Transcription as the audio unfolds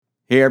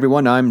Hey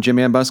everyone, I'm Jim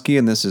Ambuske,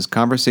 and this is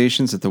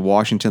Conversations at the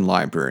Washington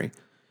Library.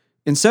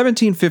 In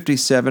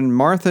 1757,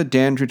 Martha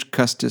Dandridge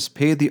Custis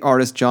paid the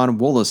artist John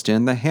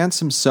Wollaston the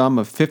handsome sum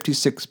of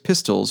 56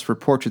 pistols for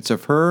portraits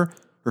of her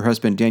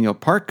husband Daniel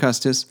Parke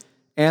Custis,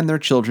 and their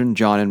children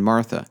John and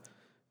Martha.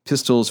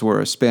 Pistols were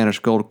a Spanish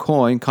gold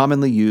coin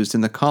commonly used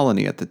in the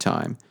colony at the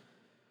time.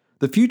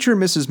 The future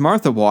Mrs.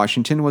 Martha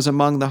Washington was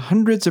among the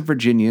hundreds of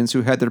Virginians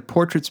who had their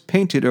portraits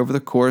painted over the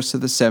course of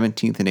the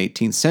 17th and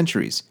 18th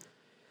centuries.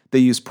 They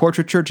used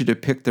portraiture to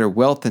depict their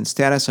wealth and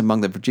status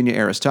among the Virginia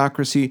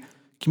aristocracy,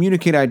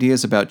 communicate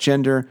ideas about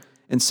gender,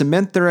 and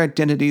cement their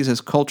identities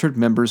as cultured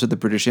members of the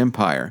British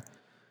Empire.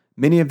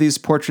 Many of these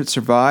portraits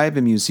survive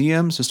in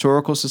museums,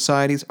 historical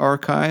societies,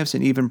 archives,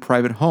 and even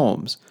private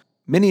homes.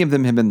 Many of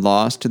them have been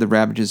lost to the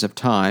ravages of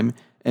time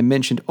and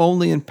mentioned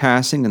only in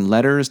passing in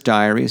letters,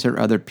 diaries, or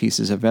other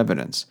pieces of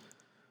evidence.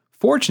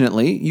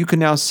 Fortunately, you can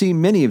now see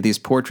many of these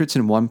portraits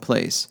in one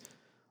place.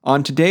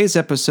 On today's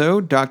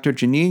episode, Dr.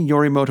 Janine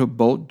Yorimoto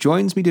Bolt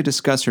joins me to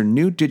discuss her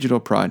new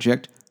digital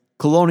project,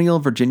 Colonial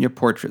Virginia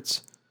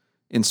Portraits.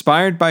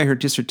 Inspired by her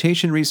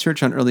dissertation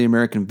research on early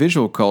American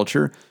visual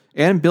culture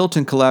and built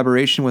in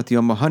collaboration with the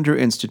Omohundro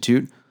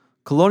Institute,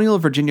 Colonial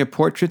Virginia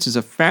Portraits is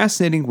a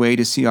fascinating way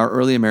to see our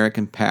early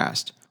American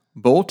past.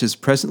 Bolt is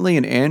presently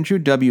an Andrew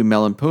W.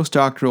 Mellon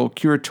postdoctoral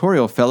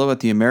curatorial fellow at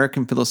the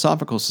American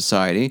Philosophical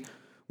Society,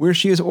 where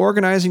she is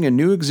organizing a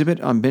new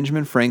exhibit on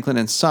Benjamin Franklin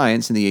and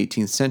science in the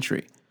 18th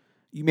century.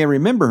 You may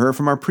remember her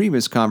from our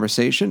previous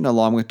conversation,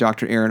 along with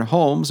Dr. Aaron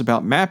Holmes,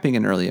 about mapping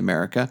in early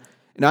America,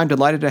 and I'm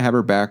delighted to have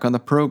her back on the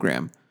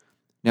program.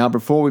 Now,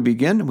 before we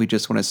begin, we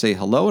just want to say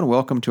hello and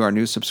welcome to our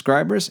new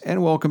subscribers,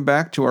 and welcome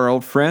back to our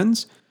old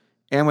friends.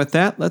 And with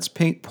that, let's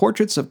paint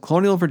portraits of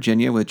colonial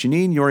Virginia with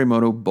Janine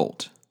Yorimoto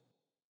Bolt.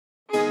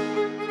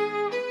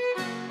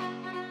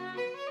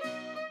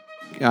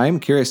 I am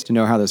curious to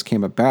know how this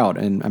came about,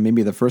 and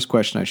maybe the first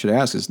question I should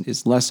ask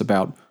is less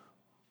about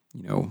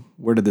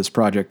where did this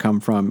project come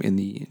from in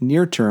the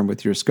near term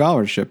with your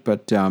scholarship,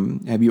 but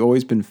have you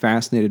always been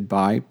fascinated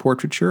by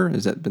portraiture?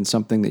 Has that been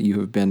something that you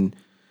have been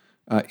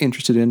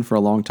interested in for a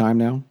long time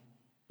now?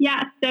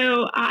 Yeah,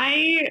 so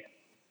I've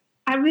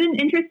been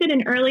interested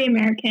in early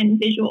American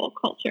visual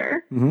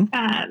culture. Mm-hmm.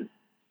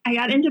 I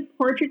got into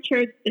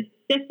portraiture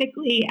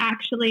specifically,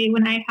 actually,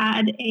 when I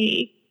had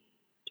a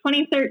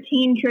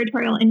 2013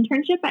 curatorial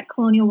internship at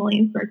Colonial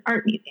Williamsburg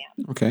Art Museum.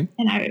 Okay.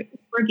 And I was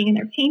working in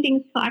their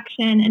paintings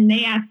collection, and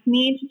they asked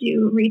me to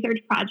do a research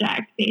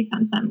project based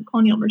on some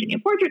colonial Virginia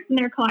portraits in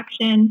their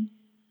collection.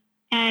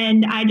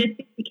 And I just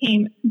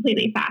became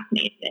completely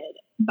fascinated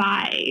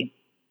by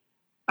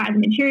the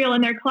material in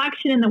their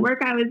collection and the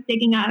work I was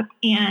digging up,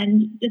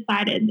 and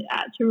decided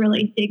to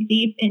really dig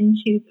deep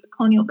into the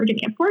colonial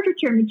Virginia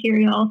portraiture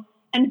material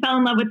and fell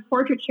in love with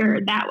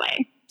portraiture that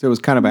way. So it was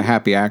kind of a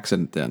happy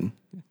accident then,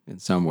 in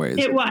some ways.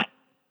 It was.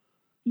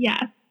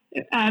 Yes.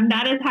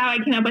 That is how I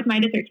came up with my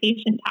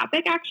dissertation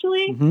topic,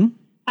 actually. Mm-hmm.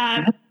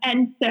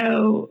 And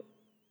so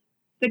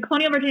the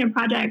Colonial Virginia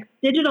Project,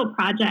 digital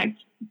project,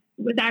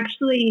 was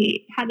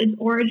actually had its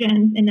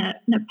origins in an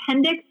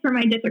appendix for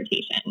my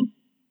dissertation.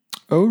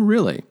 Oh,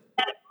 really?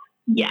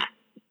 Yes.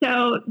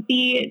 So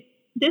the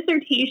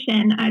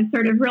dissertation I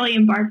sort of really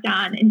embarked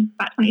on in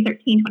about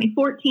 2013,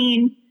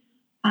 2014.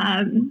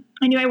 I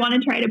knew I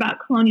wanted to write about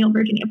colonial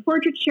Virginia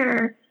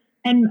portraiture.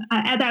 And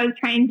as I was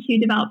trying to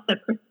develop the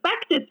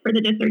prospectus for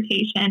the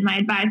dissertation, my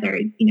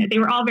advisors, they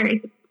were all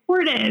very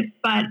supportive.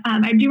 But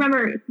I do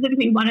remember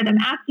specifically one of them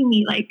asking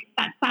me,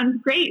 that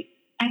sounds great.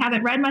 I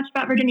haven't read much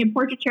about Virginia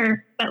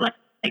portraiture, but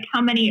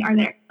how many are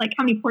there?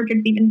 How many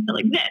portraits even still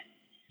exist?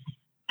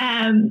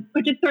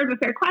 Which is sort of a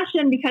fair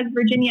question, because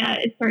Virginia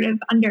is sort of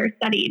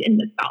understudied in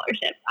the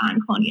scholarship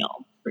on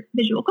colonial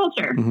visual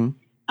culture. Mm-hmm.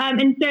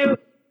 And so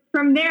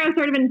from there, I was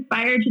sort of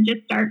inspired to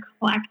just start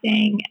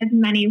collecting as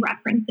many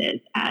references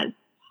as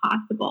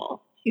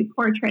possible to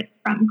portraits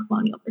from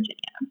colonial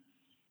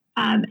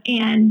Virginia.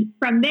 And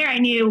from there, I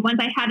knew once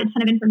I had a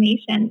ton of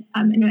information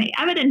in my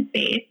evidence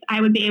base,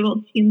 I would be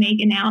able to make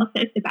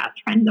analysis about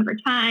trends over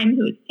time,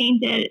 who was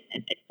painted,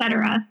 et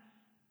cetera.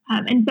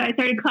 And so I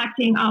started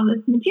collecting all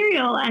this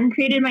material and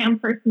created my own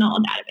personal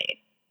database.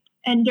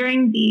 And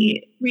during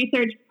the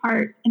research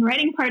part and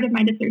writing part of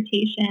my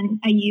dissertation,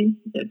 I used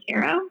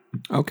Zotero.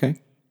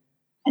 Okay.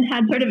 And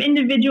had sort of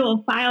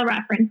individual file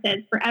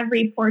references for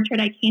every portrait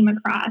I came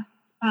across,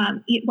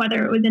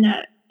 whether it was in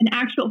an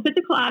actual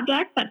physical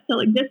object that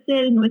still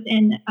existed and was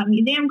in a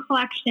museum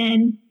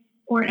collection,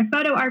 or in a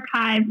photo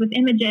archive with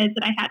images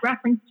that I had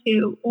reference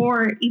to,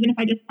 or even if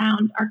I just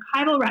found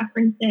archival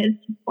references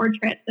to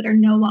portraits that are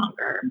no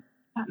longer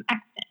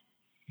extant.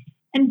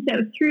 And so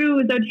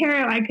through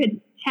Zotero, I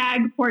could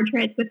tag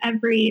portraits with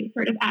every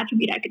sort of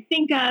attribute I could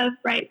think of,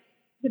 right?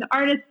 Who the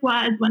artist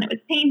was, when it was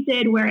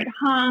painted, where it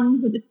hung,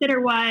 who the sitter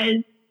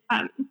was,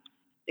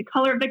 the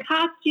color of the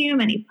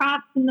costume, any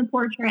props in the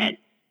portrait,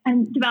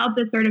 and develop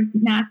this sort of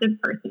massive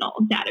personal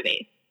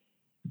database.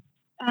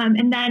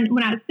 And then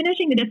when I was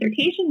finishing the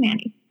dissertation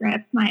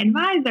manuscript, my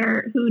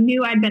advisor, who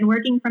knew I'd been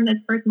working from this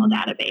personal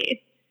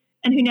database,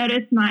 and who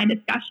noticed my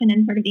discussion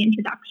in sort of the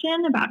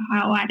introduction about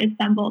how I'd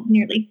assembled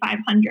nearly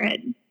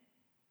 500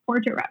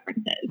 portrait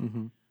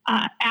references,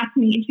 asked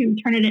me to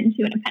turn it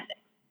into an appendix.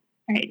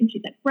 Right. And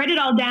she said, write it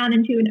all down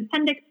into an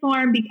appendix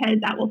form because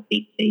that will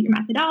speak to your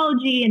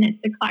methodology and it's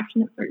a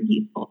collection of sort of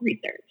useful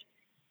research.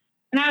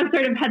 And I was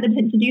sort of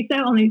hesitant to do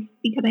so only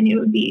because I knew it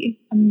would be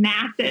a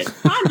massive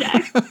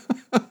project.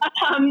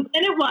 And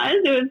it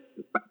was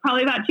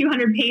probably about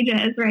 200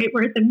 pages, right,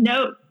 worth of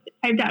notes,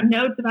 typed out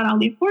notes about all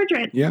these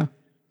portraits. Yeah.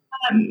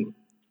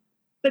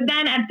 But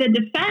then at the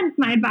defense,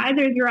 my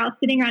advisors were all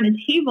sitting around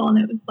a table and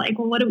it was like,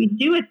 well, what do we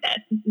do with this?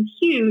 This is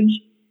huge.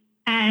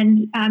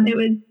 And it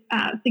was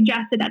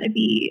suggested that it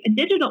be a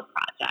digital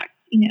project,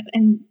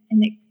 and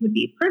it would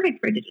be perfect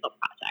for a digital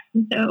project.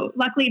 And so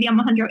luckily the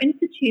Alejandro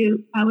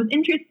Institute was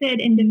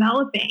interested in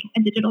developing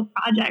a digital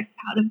project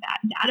out of that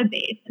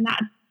database. And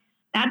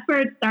that's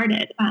where it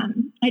started.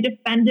 I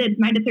defended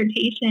my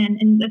dissertation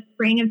in the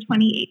spring of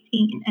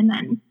 2018. And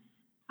then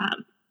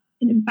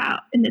in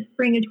the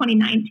spring of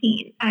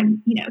 2019, I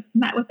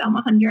met with the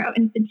Alejandro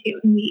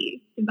Institute and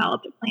we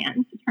developed a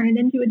plan to turn it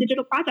into a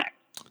digital project.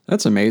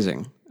 That's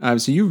amazing.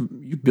 So you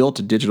built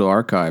a digital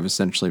archive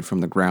essentially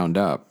from the ground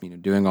up,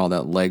 doing all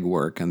that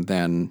legwork and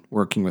then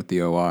working with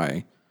the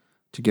OI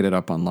to get it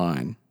up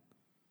online.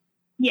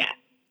 Yeah.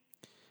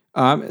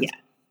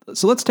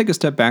 So let's take a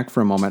step back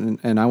for a moment,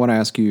 and I want to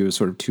ask you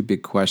sort of two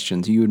big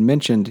questions. You had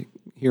mentioned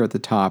here at the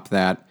top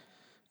that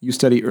you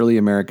study early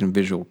American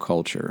visual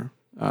culture.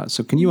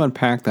 So can you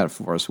unpack that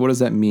for us? What does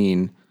that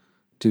mean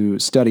to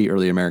study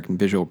early American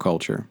visual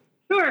culture?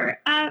 Sure.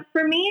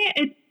 For me,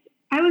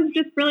 I was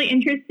just really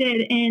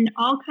interested in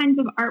all kinds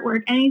of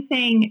artwork,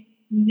 anything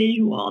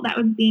visual that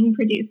was being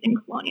produced in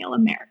colonial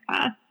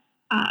America.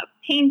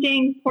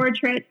 Paintings,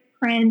 portraits,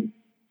 prints,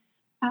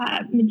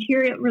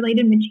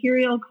 related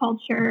material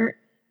culture.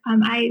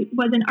 I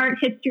was an art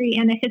history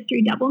and a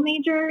history double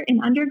major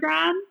in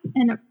undergrad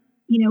and,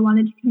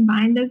 wanted to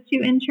combine those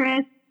two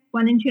interests,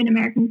 went into an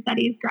American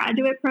Studies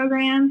graduate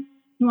program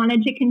and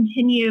wanted to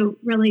continue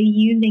really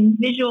using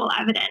visual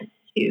evidence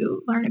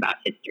to learn about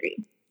history.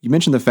 You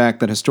mentioned the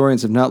fact that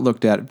historians have not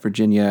looked at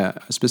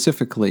Virginia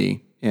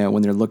specifically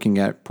when they're looking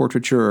at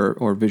portraiture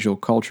or visual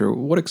culture.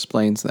 What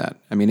explains that?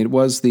 I mean, it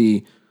was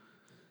the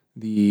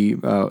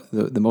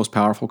most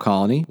powerful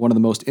colony, one of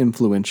the most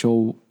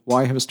influential.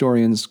 Why have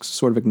historians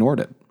sort of ignored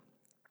it?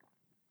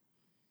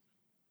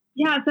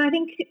 Yeah, so I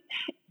think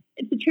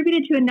it's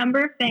attributed to a number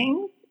of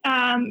things.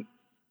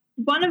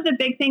 One of the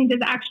big things is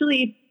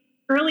actually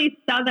early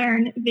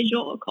Southern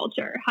visual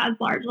culture has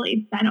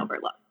largely been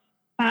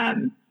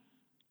overlooked.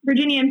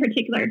 Virginia in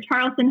particular,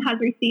 Charleston has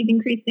received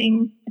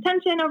increasing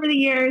attention over the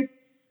years.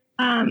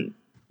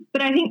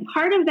 But I think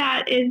part of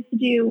that is to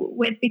do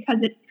with because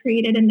it's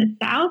created in the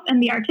South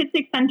and the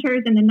artistic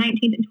centers in the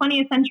 19th and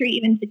 20th century,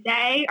 even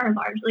today, are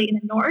largely in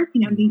the North,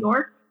 New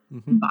York,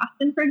 and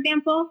Boston, for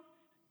example,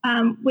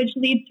 which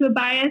leads to a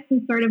bias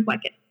in sort of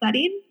what gets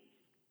studied.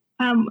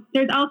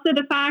 There's also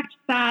the fact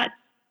that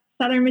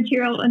Southern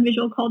material and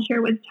visual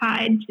culture was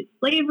tied to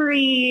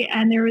slavery,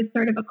 and there was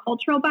sort of a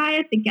cultural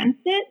bias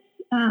against it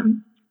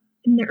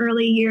in the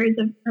early years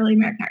of early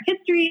American art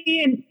history.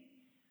 And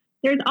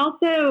there's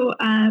also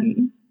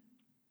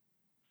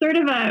sort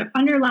of a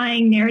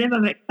underlying narrative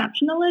of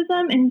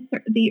exceptionalism in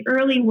the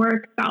early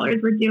work scholars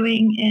were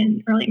doing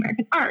in early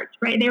American art,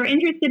 right? They were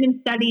interested in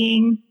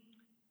studying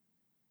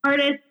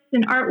artists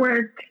and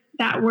artwork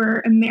that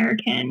were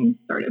American,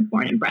 sort of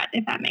born and bred,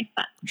 if that makes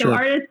sense. Sure. So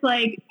artists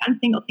like John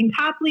Singleton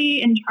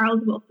Copley and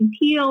Charles Willson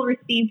Peale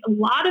received a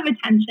lot of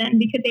attention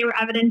because they were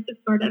evidence of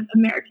sort of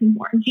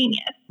American-born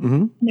genius.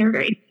 And they were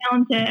very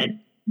talented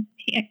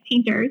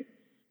painters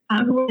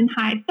who were in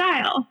high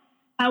style.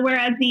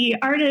 Whereas the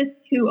artists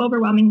who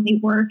overwhelmingly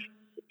worked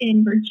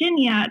in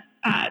Virginia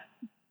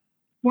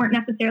weren't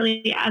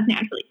necessarily as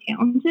naturally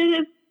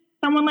talented as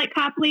someone like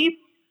Copley.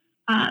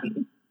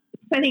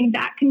 So I think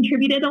that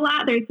contributed a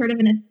lot. There's sort of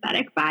an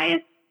aesthetic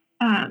bias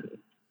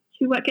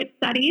to what gets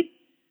studied.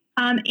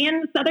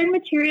 And Southern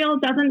material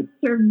doesn't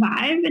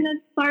survive in as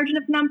large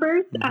enough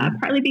numbers,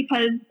 partly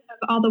because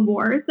of all the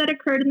wars that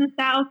occurred in the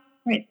South,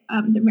 right?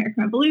 The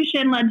American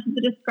Revolution led to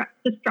the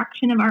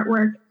destruction of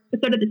artwork,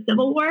 but so did the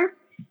Civil War.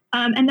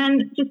 And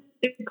then just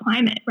the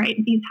climate, right?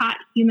 These hot,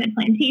 humid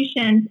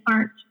plantations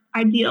aren't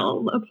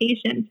ideal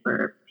locations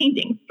for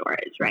painting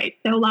storage, right?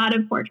 So a lot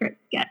of portraits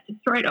get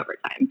destroyed over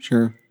time.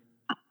 Sure.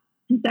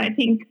 And so I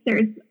think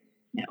there's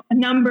a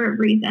number of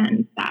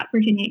reasons that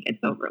Virginia gets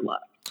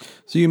overlooked.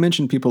 So you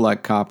mentioned people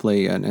like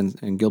Copley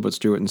and Gilbert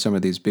Stuart and some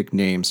of these big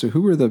names. So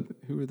who were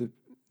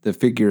the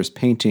figures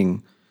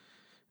painting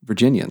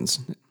Virginians?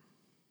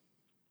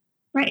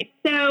 Right.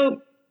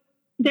 So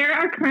there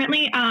are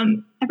currently,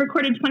 I've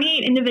recorded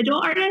 28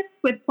 individual artists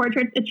with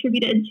portraits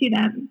attributed to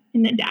them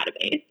in the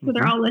database. So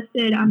they're all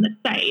listed on the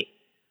site,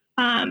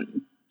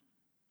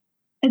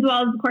 as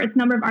well as, of course, a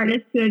number of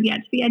artists who have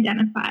yet to be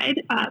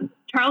identified.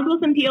 Charles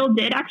Willson Peale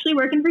did actually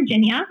work in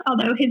Virginia,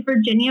 although his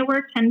Virginia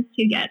work tends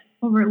to get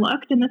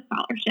overlooked in the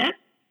scholarship.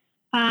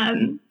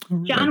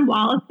 John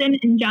Wollaston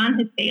and John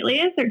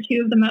Hesselius are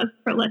two of the most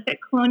prolific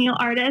colonial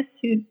artists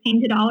who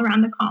painted all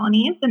around the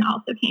colonies and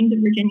also came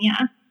to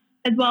Virginia,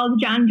 as well as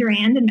John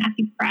Durand and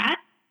Matthew Pratt.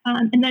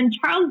 And then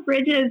Charles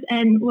Bridges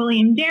and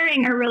William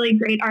Daring are really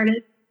great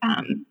artists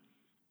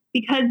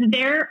because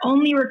their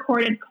only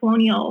recorded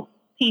colonial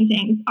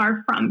paintings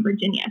are from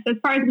Virginia. So as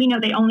far as we know,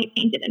 they only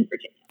painted in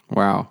Virginia.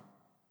 Wow.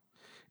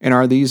 And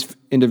are these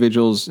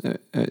individuals,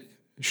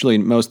 surely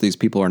most of these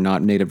people are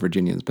not native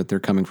Virginians, but they're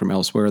coming from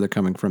elsewhere. They're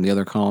coming from the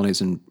other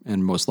colonies and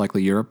most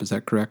likely Europe. Is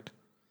that correct?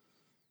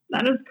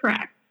 That is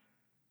correct.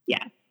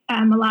 Yes.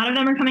 A lot of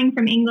them are coming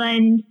from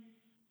England,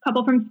 a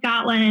couple from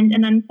Scotland,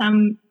 and then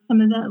some of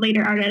the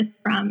later artists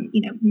from,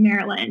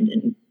 Maryland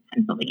and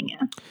Pennsylvania.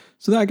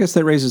 So I guess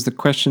that raises the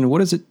question, what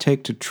does it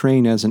take to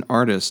train as an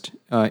artist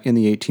in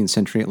the 18th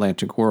century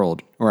Atlantic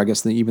world, or I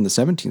guess even the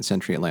 17th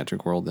century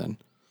Atlantic world then?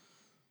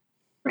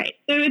 Right.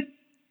 So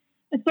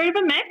it's sort of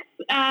a mix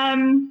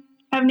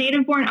of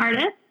native-born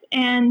artists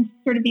and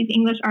sort of these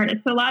English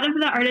artists. So a lot of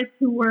the artists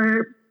who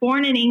were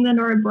born in England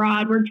or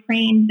abroad were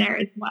trained there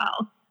as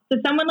well. So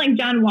someone like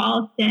John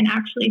Wollaston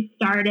actually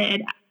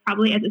started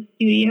probably as a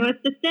studio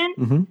assistant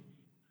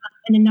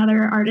in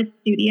another artist's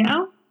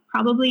studio,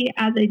 probably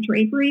as a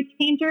drapery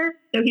painter.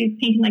 So he was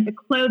painting like the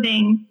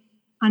clothing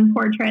on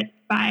portraits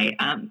by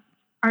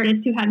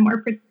artists who had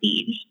more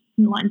prestige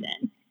in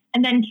London,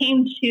 and then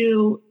came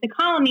to the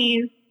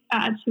colonies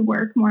to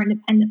work more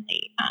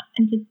independently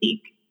and to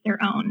seek their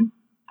own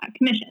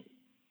commissions.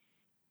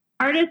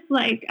 Artists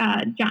like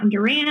John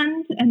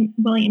Durand and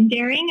William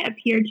Daring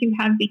appear to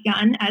have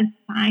begun as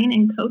sign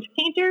and coach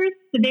painters.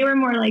 So they were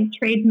more like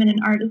tradesmen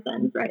and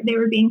artisans, right? They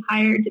were being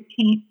hired to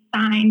paint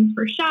signs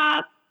for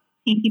shops,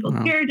 paint people's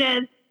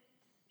carriages,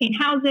 paint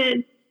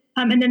houses.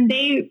 And then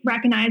they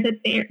recognized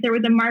that there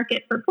was a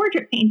market for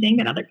portrait painting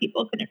that other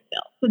people couldn't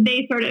fill. So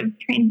they sort of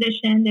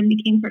transitioned and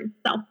became sort of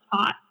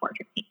self-taught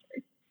portrait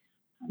painters.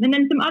 And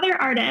then some other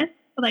artists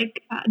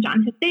like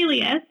John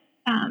Hesselius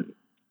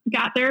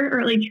got their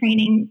early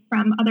training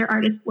from other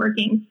artists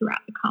working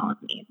throughout the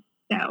colonies.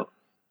 So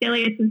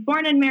Hesselius was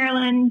born in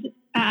Maryland,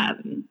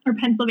 or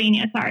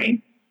Pennsylvania,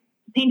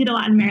 painted a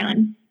lot in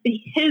Maryland. But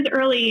his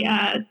early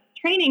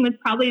training was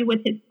probably with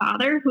his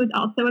father, who was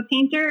also a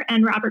painter,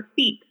 and Robert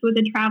Feek, who was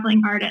a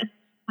traveling artist.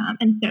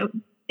 And so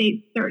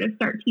they sort of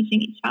start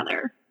teaching each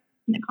other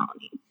in the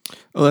colonies.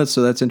 Oh,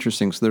 that's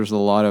interesting. So there's a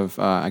lot of,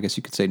 I guess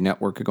you could say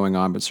network going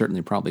on, but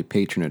certainly probably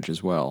patronage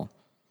as well.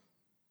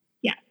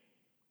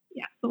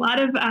 Yeah, a lot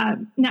of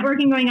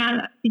networking going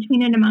on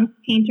between and amongst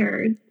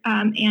painters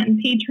and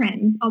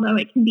patrons, although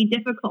it can be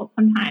difficult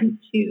sometimes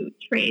to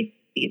trace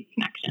these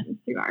connections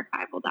through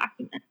archival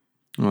documents.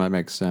 Oh, that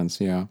makes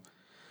sense, yeah.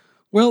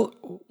 Well,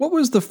 what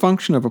was the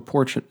function of a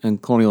portrait in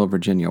colonial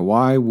Virginia?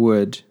 Why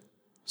would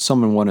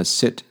someone want to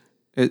sit?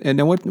 And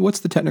then what's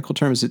the technical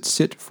term? Is it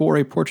sit for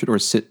a portrait or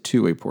sit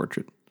to a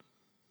portrait?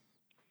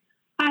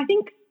 I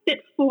think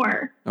sit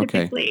for,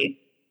 typically,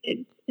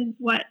 is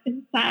what is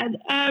said.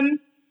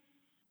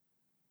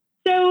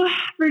 So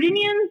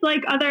Virginians,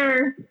 like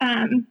other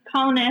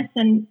colonists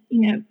and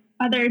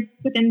others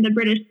within the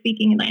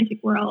British-speaking Atlantic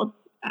world,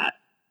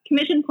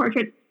 commissioned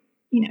portraits,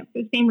 for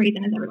the same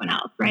reason as everyone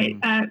else, right?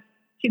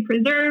 To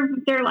preserve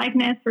their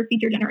likeness for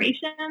future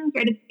generations,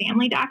 right? As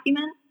family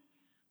documents,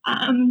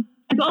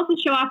 as well as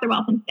to show off their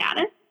wealth and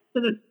status.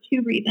 So that's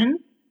two reasons.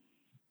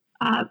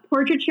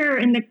 Portraiture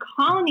in the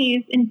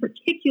colonies, in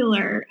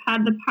particular,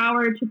 had the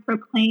power to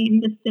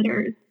proclaim the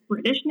sitter's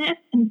Britishness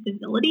and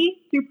civility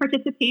through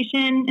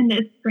participation in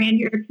this grand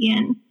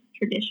European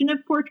tradition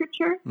of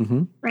portraiture,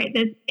 right?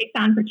 This takes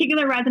on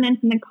particular resonance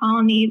in the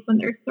colonies when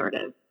there's sort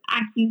of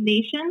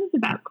accusations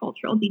about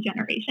cultural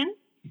degeneration.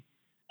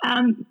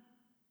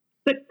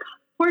 But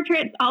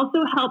portraits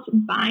also helped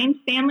bind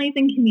families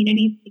and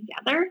communities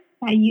together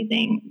by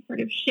using sort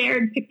of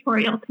shared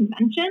pictorial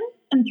conventions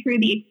and through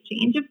the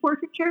exchange of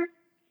portraiture.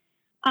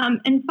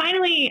 And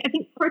finally, I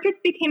think portraits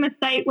became a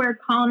site where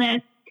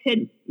colonists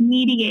could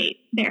mediate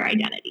their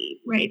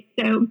identity, right?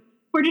 So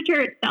portraiture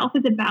itself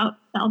is about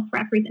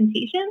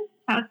self-representation,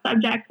 how a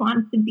subject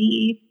wants to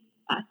be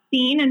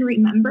seen and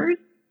remembered.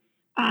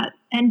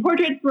 And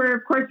portraits were,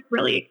 of course,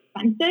 really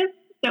expensive,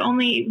 so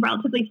only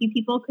relatively few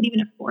people could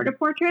even afford a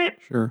portrait.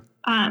 Sure.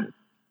 And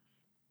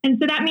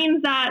so that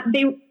means that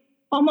they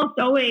almost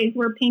always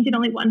were painted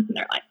only once in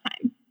their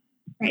lifetime,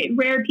 right?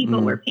 Rare people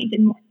were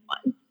painted more than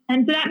once.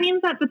 And so that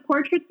means that the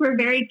portraits were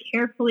very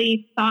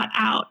carefully thought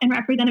out and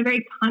represent a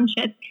very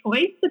conscious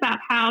choice about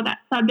how that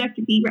subject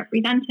would be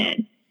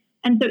represented.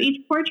 And so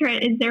each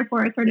portrait is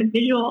therefore a sort of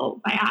visual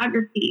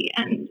biography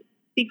and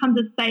becomes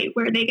a site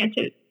where they get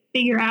to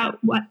figure out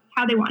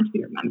how they want to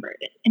be remembered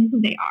and who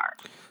they are.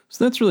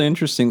 So that's really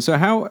interesting. So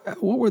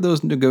what were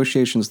those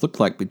negotiations look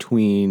like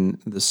between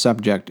the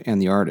subject and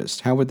the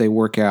artist? How would they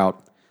work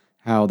out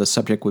how the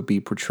subject would be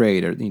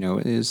portrayed? Or,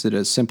 is it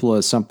as simple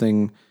as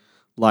something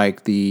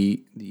like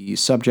the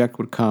subject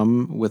would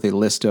come with a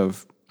list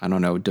of,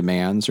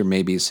 demands or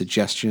maybe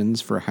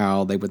suggestions for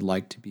how they would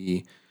like to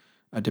be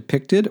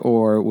depicted,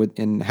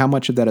 and how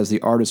much of that is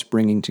the artist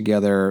bringing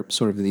together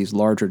sort of these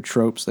larger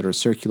tropes that are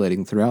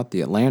circulating throughout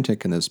the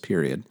Atlantic in this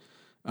period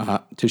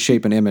to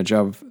shape an image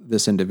of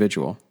this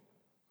individual?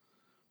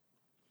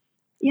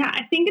 Yeah,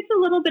 I think it's a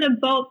little bit of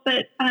both,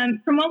 but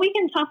from what we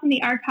can tell from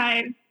the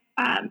archives,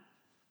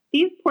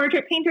 these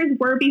portrait painters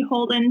were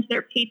beholden to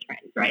their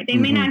patrons, right? They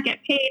may not get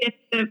paid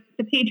if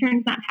the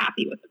patron's not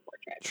happy with the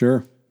portrait.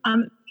 Sure.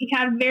 We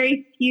have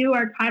very few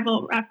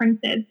archival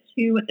references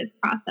to what this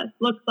process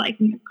looks like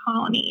in the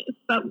colonies,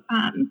 but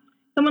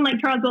someone like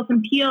Charles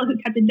Willson Peale, who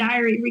kept a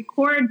diary,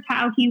 records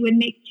how he would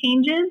make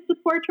changes to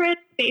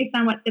portraits based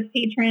on what the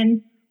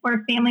patron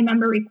or family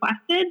member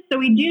requested. So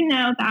we do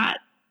know that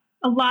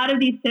a lot of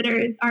these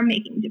sitters are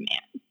making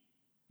demands.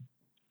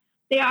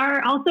 They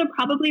are also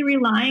probably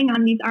relying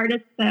on these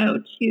artists, though,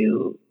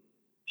 to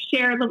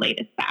share the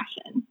latest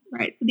fashion,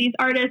 right? So these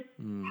artists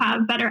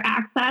have better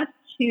access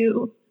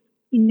to,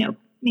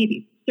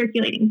 maybe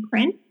circulating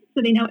print.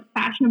 So they know what's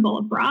fashionable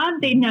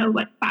abroad. They know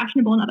what's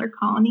fashionable in other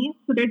colonies.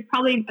 So there's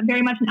probably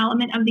very much an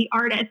element of the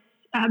artists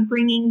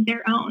bringing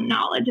their own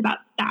knowledge about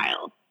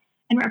style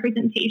and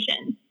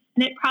representation.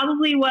 And it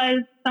probably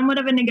was somewhat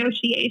of a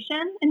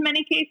negotiation in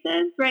many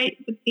cases, right?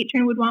 The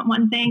patron would want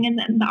one thing, and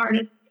then the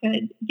artist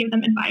could give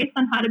them advice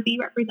on how to be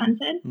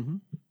represented.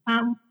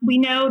 We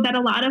know that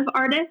a lot of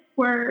artists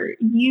were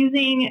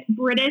using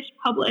British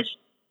published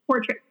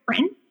portrait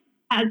prints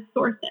as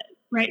sources,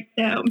 right?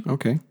 So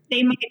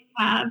they might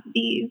have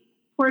these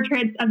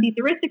portraits of these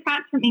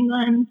aristocrats from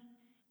England.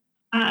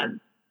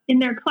 In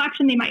their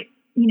collection, they might,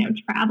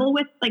 travel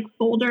with like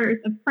folders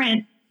of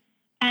prints.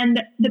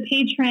 And the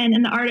patron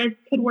and the artist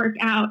could work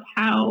out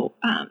how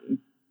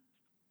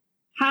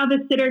the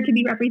sitter could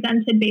be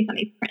represented based on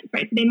these prints,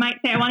 right? So they might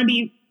say, I want to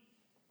be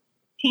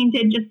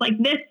painted just like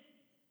this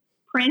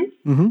print,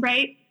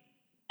 right?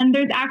 And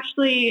there's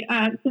actually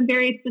some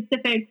very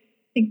specific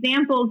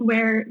examples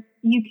where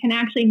you can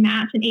actually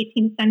match an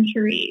 18th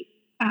century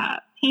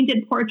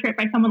painted portrait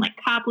by someone like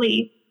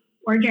Copley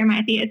or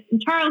Jeremiah Theus in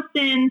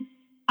Charleston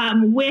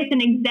with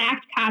an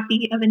exact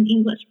copy of an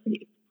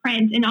English-produced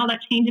print, and all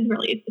that changes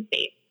really is the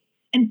face.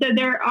 And so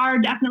there are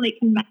definitely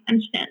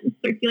conventions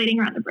circulating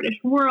around the British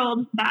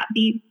world that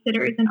these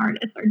sitters and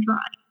artists are drawing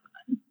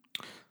on.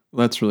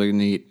 That's really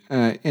neat.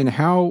 And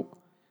how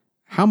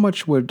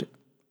much would,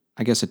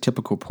 I guess, a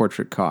typical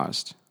portrait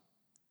cost?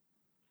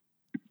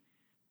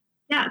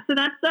 Yeah, so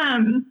that's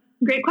a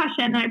great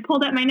question. I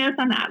pulled up my notes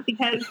on that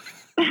because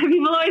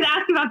people always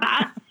ask about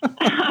that.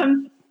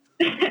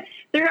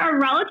 There are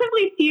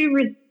relatively few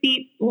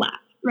receipts left,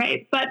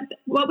 right? But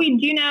what we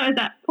do know is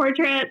that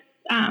portraits,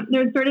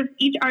 there's sort of,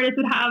 each artist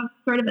would have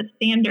sort of a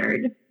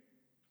standard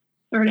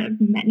sort of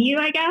menu,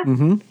 I guess,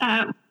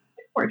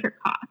 portrait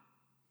cost.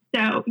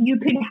 So you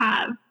could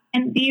have,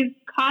 and these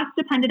costs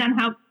depended on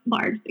how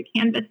large the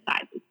canvas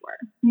sizes were.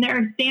 And there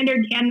are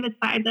standard canvas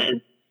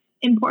sizes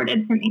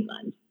imported from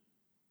England,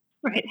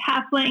 right?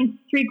 Half length,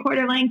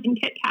 3/4 length, and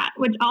Kit Kat,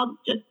 which all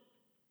just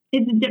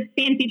is a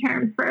fancy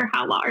term for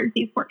how large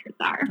these portraits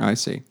are. I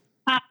see.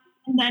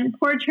 And then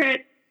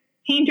portrait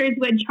painters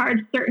would charge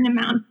certain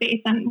amounts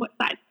based on what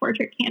size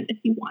portrait canvas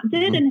you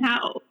wanted, and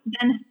how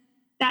then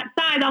that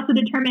size also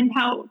determined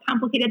how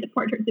complicated the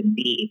portrait would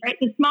be, right?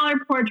 The smaller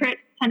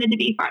portraits tended to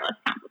be far less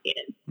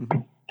complicated,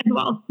 as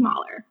well as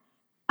smaller.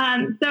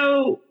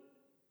 So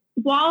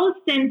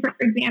Wollaston, for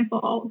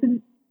example,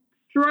 is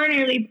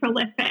extraordinarily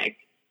prolific.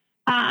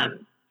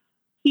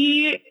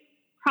 He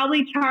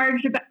probably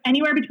charged about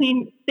anywhere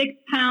between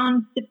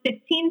 £6 to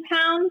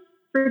 £15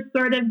 for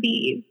sort of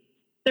these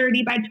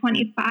 30 by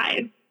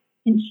 25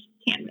 inch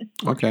canvas.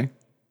 Okay.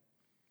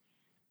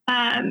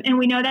 And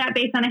we know that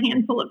based on a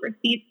handful of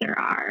receipts there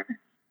are.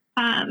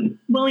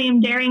 William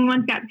Daring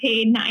once got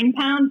paid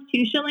 £9,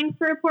 2 shillings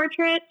for a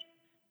portrait.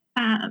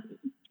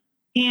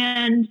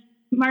 And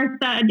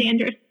Martha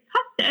Dandridge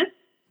Custis,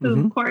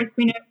 who of course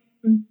we know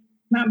from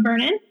Mount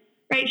Vernon,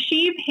 right?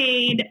 She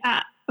paid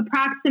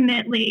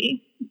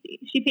approximately,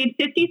 she paid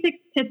 56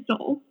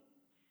 pistols,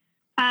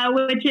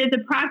 which is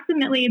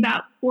approximately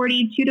about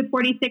 42 to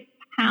 46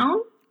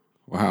 pounds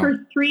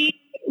for 3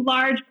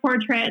 large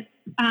portraits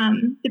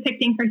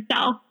depicting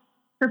herself,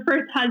 her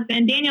first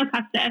husband, Daniel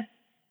Custis,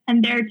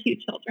 and their 2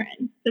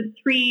 children. So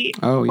 3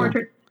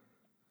 portraits.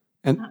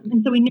 And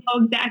so we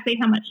know exactly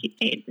how much she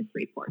paid for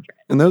 3 portraits.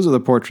 And those are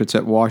the portraits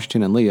at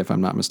Washington and Lee, if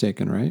I'm not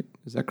mistaken, right?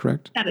 Is that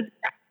correct? That is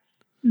correct.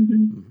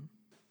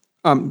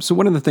 So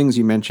one of the things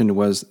you mentioned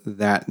was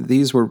that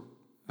these were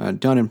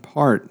done in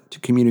part to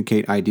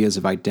communicate ideas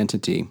of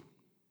identity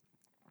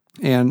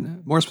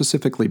and more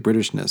specifically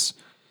Britishness.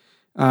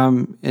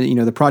 And,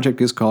 the project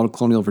is called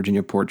Colonial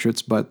Virginia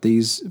Portraits, but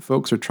these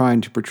folks are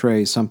trying to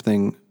portray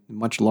something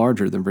much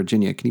larger than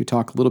Virginia. Can you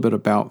talk a little bit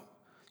about,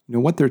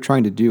 what they're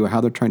trying to do,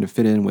 how they're trying to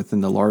fit in within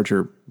the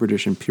larger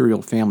British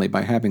imperial family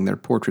by having their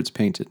portraits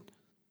painted?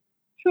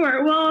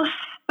 Sure. Well,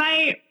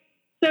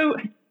 so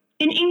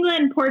in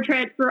England,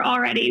 portraits were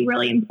already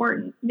really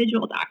important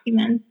visual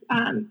documents.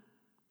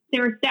 They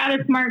were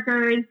status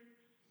markers.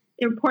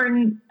 They were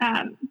important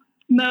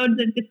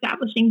modes of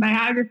establishing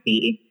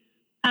biography.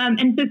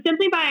 And so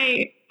simply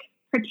by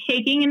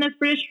partaking in this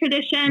British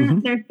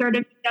tradition, they're sort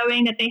of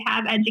showing that they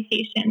have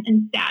education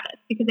and status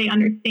because they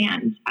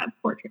understand how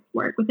portraits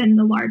work within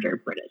the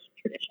larger British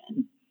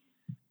tradition.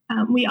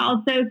 We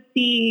also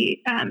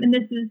see, and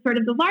this is sort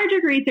of the larger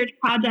research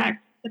project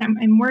that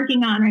I'm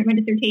working on, right, my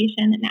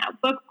dissertation and now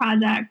book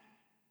project,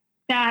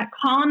 that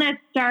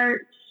colonists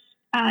start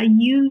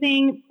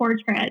using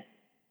portraits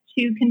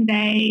to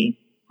convey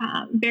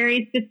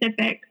very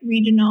specific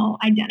regional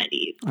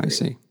identities. I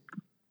see.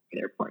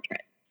 Their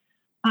portraits.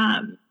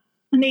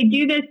 And they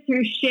do this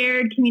through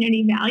shared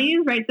community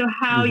values, right? So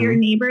how your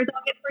neighbors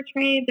all get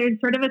portrayed, there's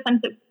sort of a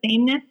sense of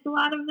sameness a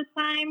lot of the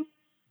time.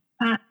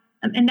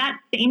 And that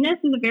sameness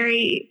is a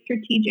very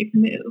strategic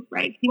move,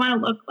 right? You want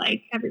to look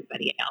like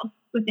everybody else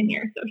within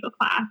your social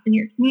class and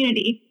your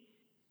community.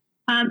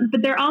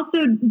 But they're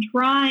also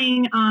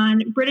drawing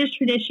on British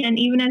tradition,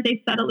 even as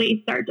they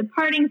subtly start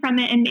departing from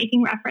it and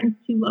making reference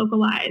to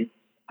localized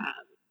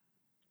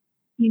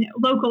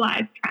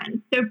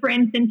trends. So, for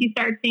instance, you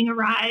start seeing a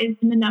rise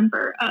in the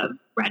number of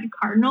red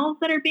cardinals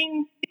that are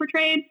being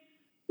portrayed.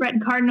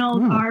 Red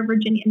cardinals are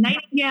Virginia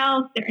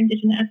nightingales. They're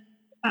indigenous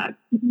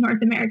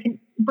North American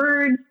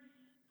birds.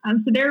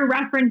 So they're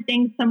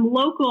referencing some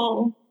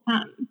local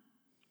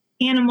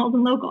animals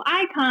and local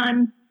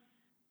icons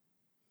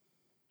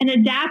and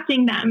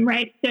adapting them,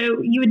 right?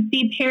 So you would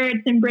see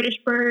parrots and British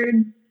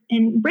birds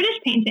in British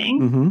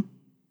paintings.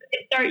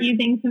 They start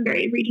using some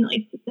very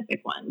regionally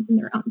specific ones in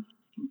their own.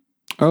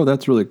 Oh,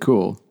 that's really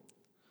cool.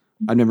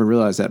 I never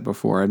realized that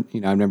before.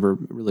 I've never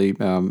really,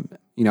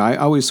 I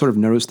always sort of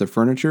noticed the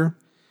furniture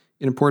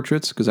in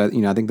portraits because I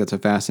think that's a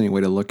fascinating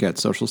way to look at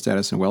social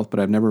status and wealth, but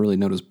I've never really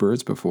noticed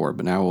birds before,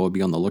 but now we'll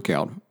be on the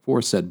lookout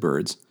for said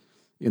birds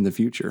in the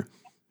future.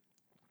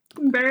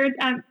 Birds,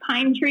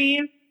 pine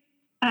trees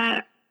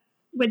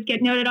would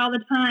get noted all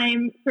the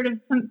time, sort of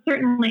some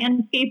certain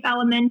landscape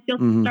elements.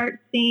 You'll start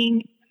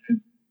seeing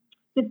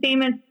the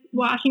famous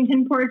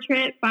Washington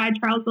portrait by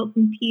Charles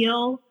Willson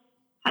Peale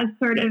has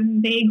sort of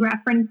vague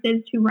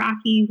references to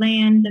rocky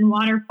lands and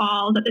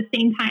waterfalls. At the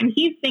same time,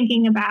 he's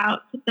thinking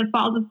about the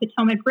Falls of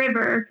Potomac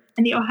River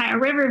and the Ohio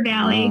River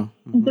Valley.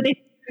 And so they're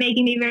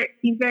making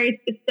these very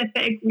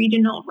specific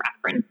regional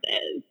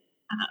references.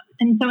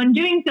 And so in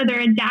doing so, they're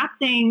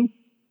adapting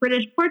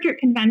British portrait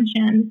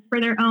conventions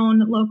for their own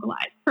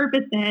localized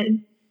purposes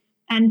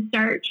and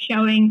start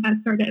showing a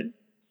sort of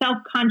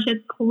self-conscious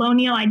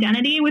colonial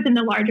identity within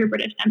the larger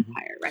British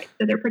Empire, right?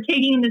 So they're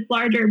partaking in this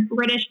larger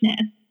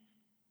Britishness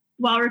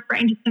while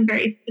referring to some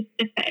very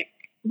specific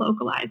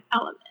localized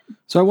elements.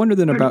 So I wonder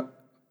then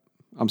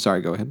I'm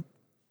sorry, go ahead.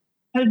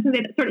 I was going to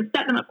say that sort of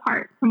set them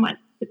apart from what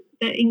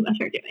the English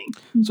are doing.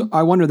 So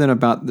I wonder then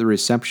about the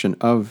reception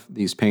of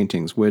these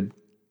paintings. Would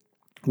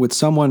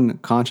someone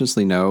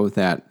consciously know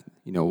that,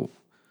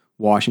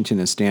 Washington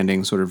is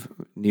standing sort of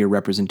near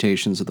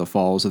representations of the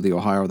falls of the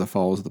Ohio or the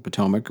falls of the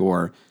Potomac,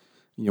 or,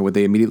 would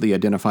they immediately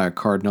identify a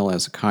cardinal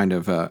as a kind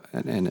of,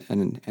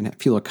 and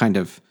feel a kind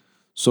of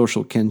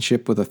social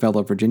kinship with a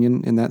fellow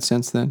Virginian in that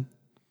sense then?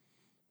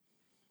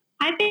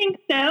 I think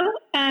so.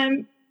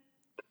 I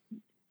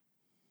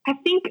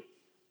think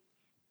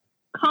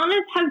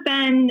colonists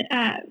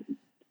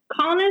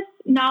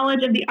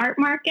knowledge of the art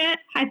market,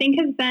 I think,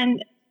 has been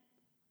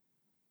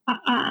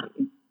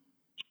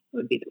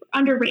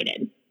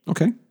underrated.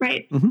 Okay.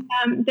 Right.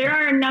 There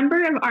are a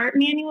number of art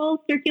manuals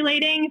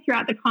circulating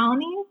throughout the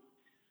colonies,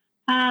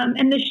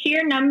 and the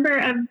sheer number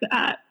of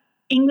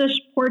English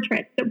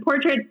portraits. So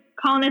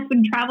colonists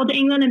would travel to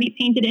England and be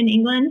painted in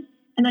England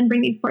and then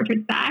bring these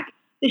portraits back.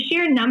 The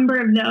sheer number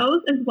of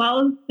those, as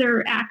well as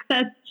their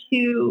access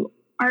to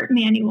art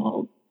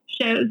manuals,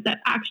 shows that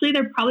actually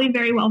they're probably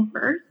very well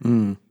versed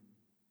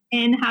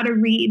in how to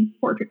read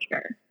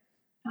portraiture.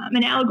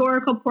 And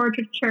allegorical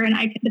portraiture and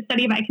the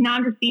study of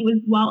iconography was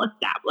well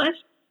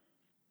established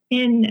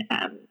in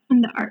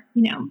the art,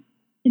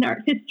 in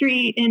art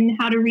history, in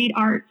how to read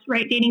art,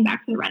 right, dating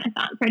back to the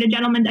Renaissance, right? A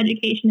gentleman's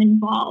education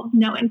involved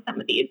knowing some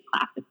of these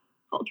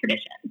classical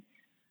traditions.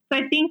 So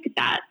I think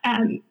that,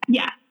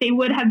 yes, they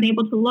would have been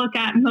able to look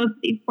at most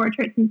of these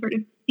portraits and sort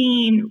of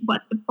seen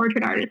what the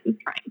portrait artist was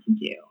trying to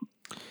do.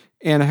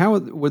 And how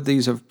would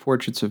these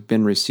portraits have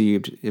been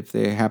received if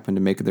they happened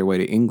to make their way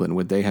to England?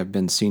 Would they have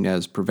been seen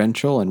as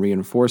provincial and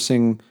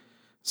reinforcing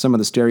some of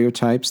the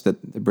stereotypes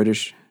that the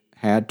British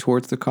had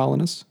towards the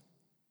colonists?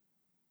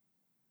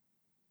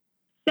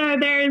 So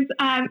there's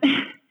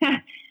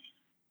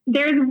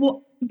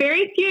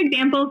very few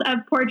examples of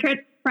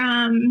portraits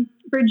from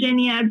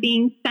Virginia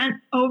being sent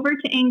over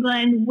to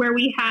England where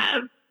we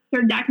have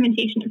sort of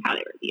documentation of how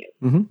they were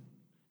viewed.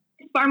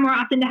 It's far more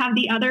often to have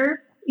the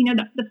other,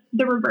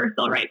 the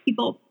reversal, right?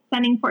 People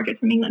sending portraits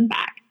from England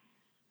back.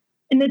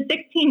 In the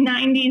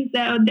 1690s,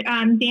 though,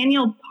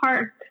 Daniel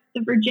Park,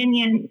 the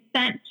Virginian,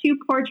 sent 2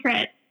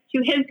 portraits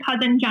to his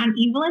cousin, John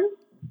Evelyn.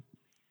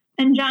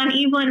 And John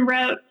Evelyn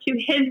wrote to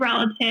his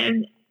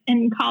relatives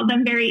and called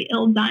them very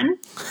ill done,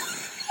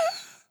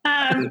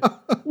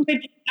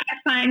 which I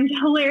find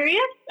hilarious.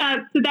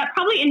 So that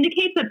probably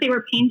indicates that they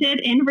were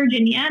painted in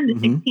Virginia in the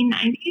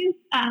 1690s,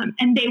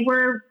 and they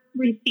were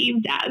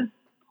received as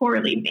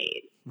poorly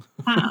made.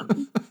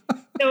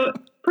 So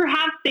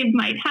perhaps they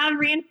might have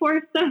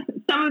reinforced them.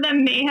 Some of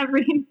them may have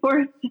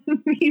reinforced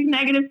these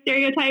negative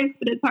stereotypes,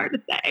 but it's hard to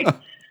say.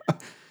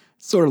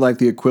 Sort of like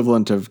the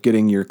equivalent of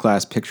getting your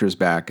class pictures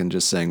back and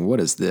just saying, "What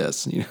is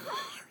this?" Or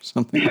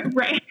something.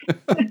 Right.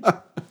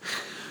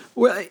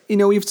 Well,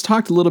 we've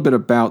talked a little bit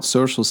about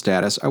social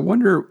status. I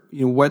wonder,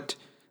 what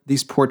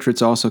these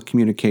portraits also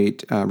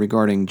communicate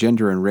regarding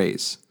gender and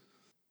race.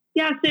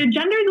 Yeah, so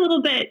gender is a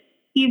little bit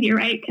easier,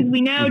 right? Because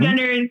we know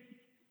gender is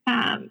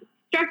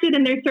constructed,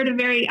 and there's sort of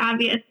very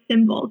obvious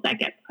symbols that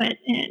get put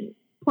in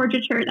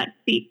portraiture that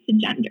speak to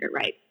gender,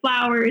 right?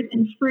 Flowers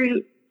and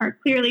fruit are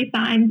clearly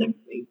signs of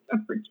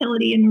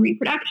fertility and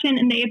reproduction,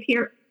 and they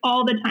appear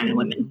all the time in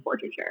women's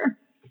portraiture.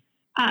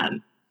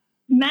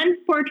 Men's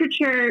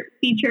portraiture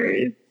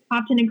features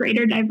often a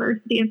greater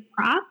diversity of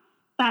props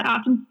that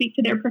often speak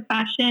to their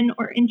profession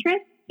or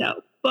interest.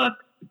 So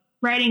books,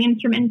 writing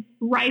instruments,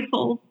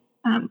 rifles,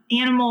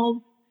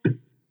 animals.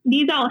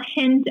 These all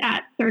hint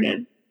at sort of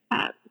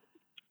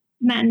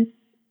men's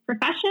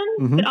profession,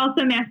 but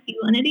also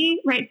masculinity,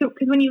 right? So,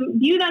 because when you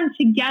view them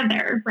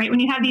together, right, when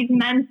you have these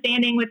men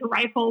standing with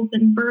rifles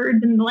and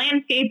birds in the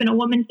landscape and a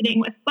woman sitting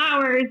with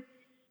flowers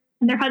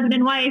and their husband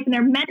and wife, and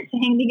they're meant to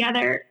hang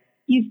together,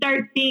 you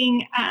start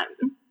seeing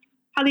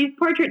how these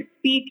portraits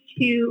speak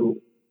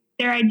to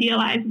their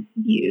idealized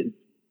views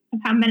of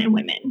how men and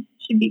women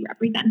should be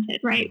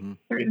represented, right?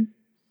 Sort of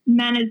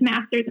men as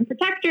masters and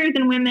protectors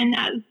and women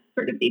as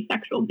sort of these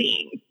sexual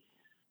beings.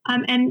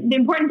 And the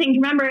important thing to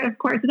remember, of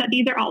course, is that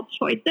these are all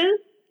choices.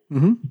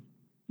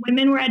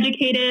 Women were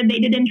educated. They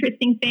did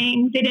interesting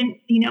things. They didn't,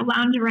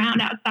 lounge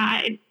around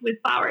outside with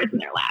flowers in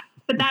their laps.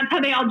 But that's how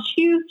they all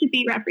choose to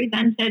be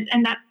represented.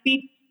 And that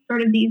speaks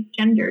sort of these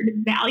gendered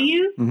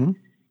values.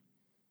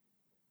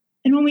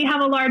 And when we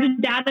have a large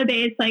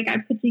database like I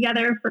put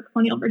together for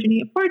Colonial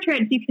Virginia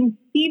portraits, you can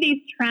see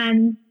these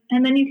trends.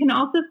 And then you can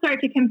also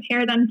start to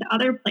compare them to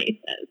other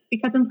places,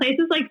 because in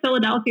places like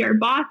Philadelphia or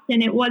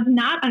Boston, it was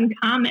not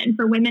uncommon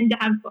for women to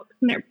have books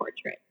in their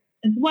portraits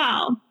as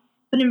well.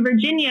 But in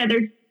Virginia,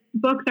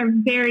 books are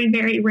very,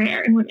 very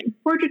rare in women's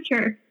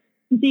portraiture.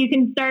 And so you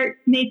can start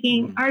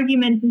making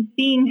arguments and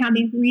seeing how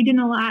these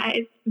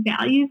regionalized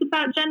values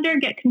about gender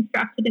get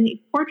constructed in these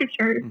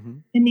portraitures,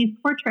 in these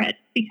portraits,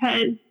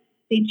 because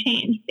they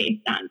change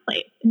based on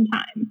place and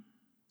time.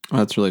 Oh,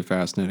 that's really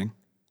fascinating.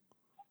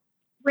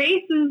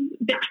 Race is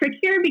a bit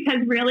trickier because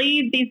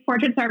really these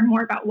portraits are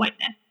more about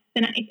whiteness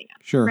than anything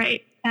else. Sure.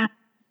 Right.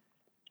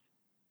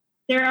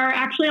 There are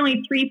actually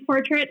only 3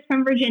 portraits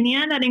from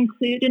Virginia that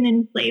include an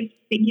enslaved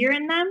figure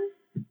in them,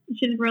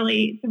 which is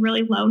it's a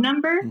really low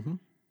number.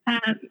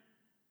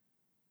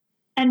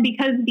 And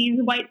because these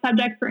white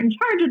subjects were in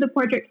charge of the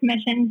portrait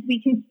commission,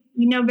 we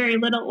know very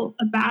little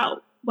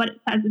about what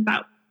it says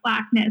about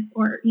Blackness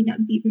or,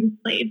 these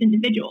enslaved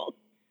individuals.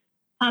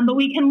 But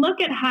we can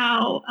look at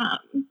how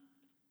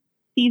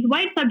these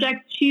white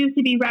subjects choose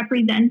to be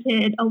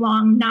represented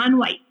along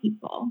non-white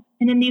people.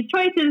 And in these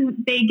choices,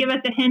 they give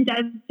us a hint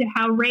as to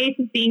how race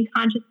is being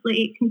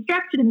consciously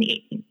constructed in the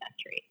 18th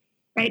century,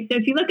 right? So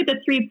if you look at the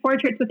 3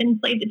 portraits with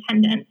enslaved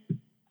attendants,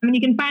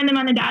 you can find them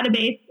on the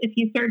database. If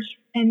you search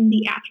in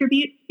the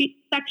attribute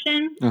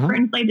section for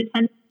enslaved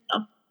attendants,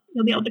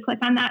 you'll be able to click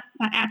on that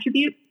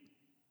attribute.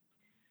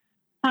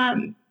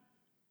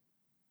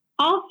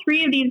 All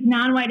 3 of these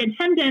non-white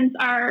attendants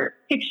are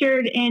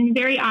pictured in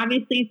very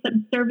obviously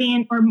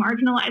subservient or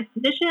marginalized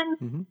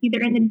positions,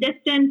 either in the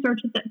distance or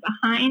to the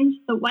behind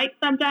the white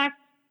subject.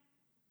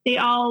 They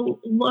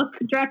all look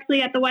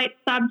directly at the white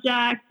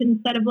subject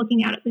instead of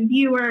looking out at the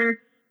viewer,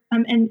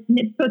 and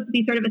it's supposed to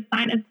be sort of a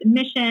sign of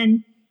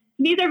submission.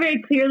 These are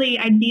very clearly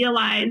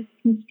idealized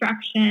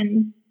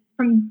constructions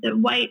from the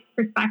white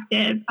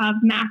perspective of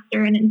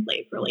master and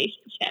enslaved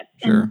relationships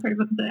and sort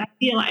of the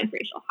idealized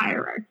racial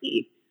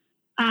hierarchy.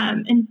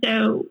 And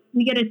so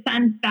we get a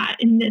sense that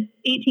in this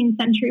 18th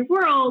century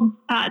world,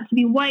 to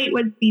be white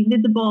was to be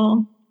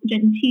visible,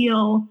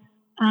 genteel,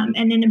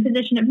 and in a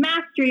position of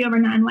mastery over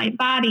non-white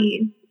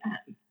bodies.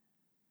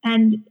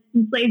 And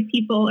enslaved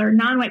people or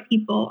non-white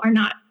people are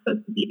not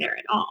supposed to be there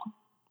at all.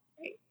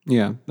 Right?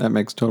 Yeah, that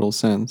makes total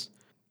sense.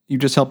 You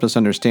just helped us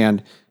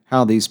understand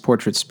how these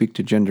portraits speak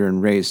to gender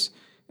and race.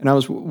 And I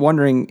was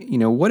wondering,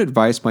 what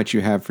advice might you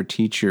have for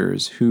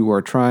teachers who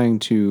are trying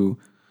to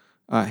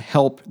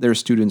help their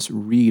students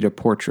read a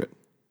portrait?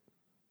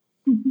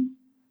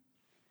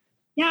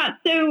 Yeah,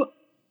 so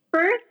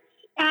first,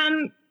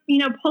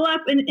 pull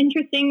up an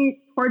interesting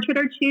portrait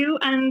or two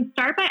and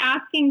start by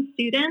asking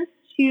students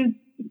to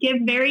give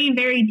very,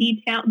 very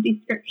detailed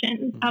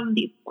descriptions of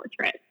these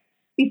portraits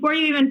before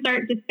you even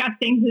start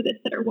discussing who the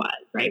sitter was,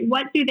 right?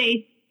 What do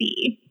they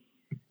see?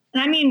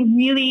 And I mean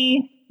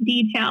really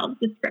detailed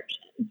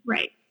descriptions,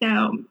 right? So,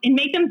 and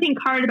make them think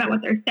hard about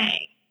what they're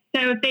saying.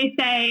 So if they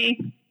say,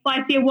 well,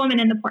 I see a woman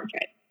in the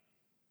portrait.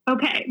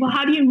 Okay, well,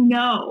 how do you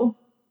know,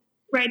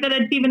 right, that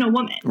it's even a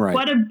woman? Right.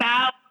 What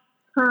about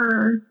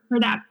her or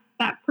that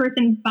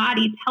person's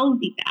body tells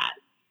you that?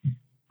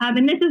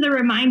 And this is a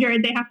reminder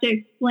they have to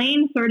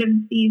explain sort of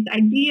these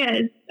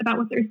ideas about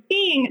what they're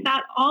seeing,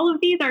 that all of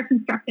these are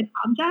constructed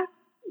objects,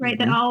 right?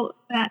 Mm-hmm.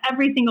 That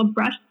every single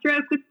brush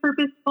stroke was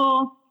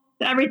purposeful.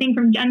 So everything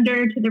from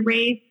gender to the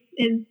race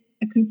is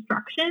a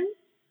construction.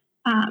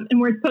 And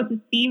we're supposed to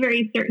see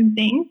very certain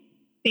things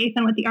based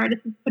on what the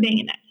artist is putting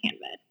in that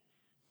canvas.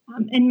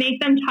 And make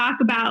them talk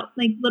about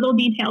like little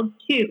details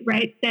too,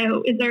 right?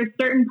 So is there a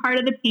certain part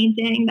of the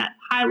painting that's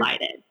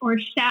highlighted or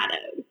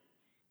shadowed?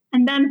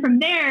 And then from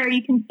there,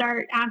 you can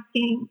start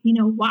asking,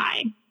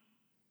 why,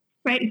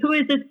 right? Who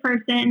is this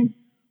person?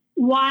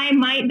 Why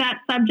might that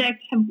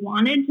subject have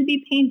wanted to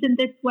be painted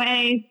this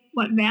way?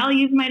 What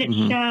values might it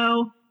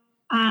show?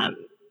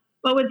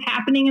 What was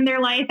happening in their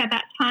life at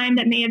that time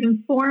that may have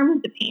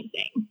informed the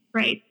painting,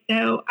 right?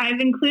 So I've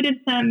included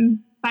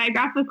some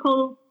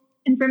biographical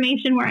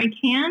information where I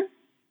can.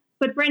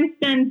 But for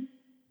instance,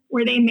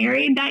 were they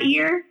married that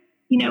year?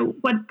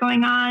 What's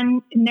going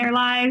on in their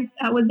lives?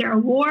 Was there a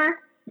war,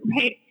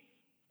 right?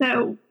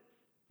 So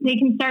they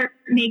can start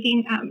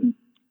making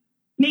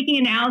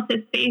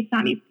analysis based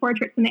on these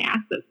portraits when they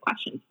ask those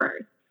questions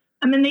first.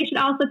 And then they should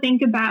also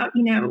think about,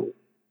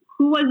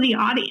 who was the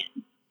audience,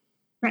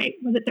 right?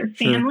 Was it their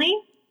family?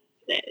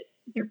 Was it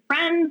their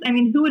friends? I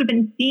mean, who would have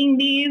been seeing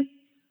these?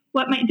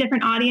 What might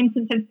different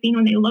audiences have seen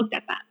when they looked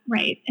at them,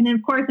 right? And then,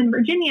 of course, in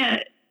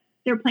Virginia,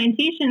 they're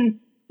plantation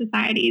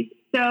societies.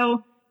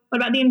 So what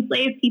about the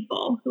enslaved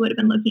people who would have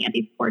been looking at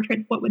these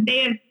portraits? What would they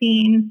have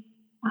seen?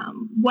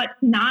 What's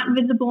not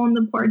visible in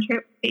the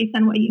portrait based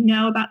on what you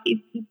know about these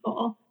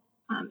people.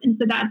 And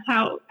so that's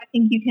how I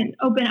think you can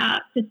open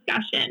up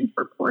discussion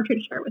for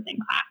portraiture within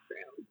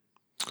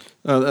classrooms.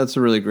 Oh, that's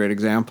a really great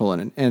example.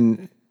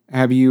 And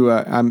have you,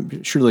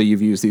 surely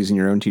you've used these in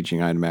your own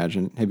teaching, I'd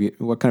imagine.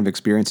 What kind of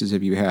experiences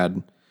have you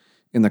had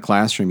in the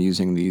classroom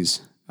using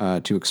these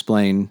to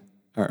explain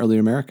early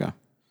America?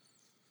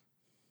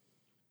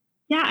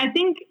 Yeah, I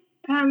think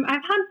I've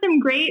had some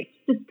great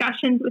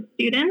discussions with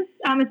students,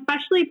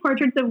 especially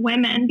portraits of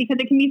women, because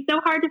it can be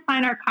so hard to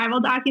find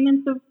archival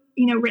documents of,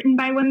 written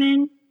by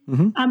women.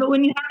 But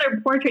when you have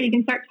their portrait, you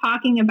can start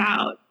talking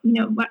about,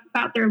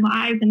 about their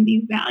lives and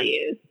these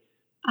values.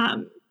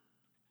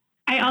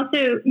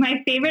 My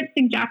favorite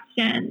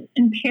suggestion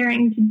and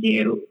pairing to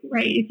do,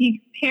 right, if you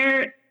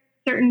pair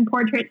certain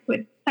portraits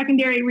with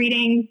secondary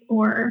readings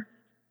or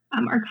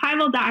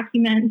archival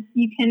documents,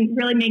 you can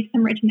really make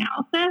some rich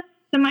analysis.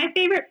 So my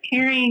favorite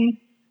pairing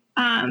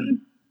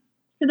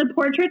is the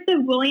portraits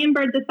of William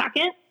Byrd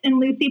II and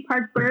Lucy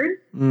Parke Byrd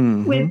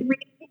with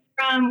readings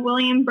from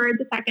William Byrd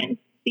II's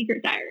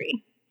Secret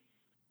Diary,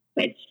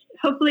 which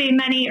hopefully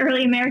many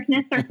early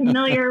Americanists are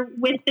familiar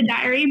with the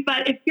diary.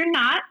 But if you're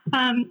not,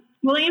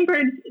 William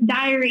Byrd's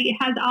diary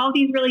has all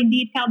these really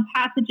detailed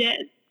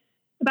passages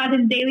about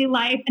his daily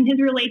life and his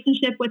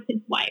relationship with his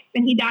wife.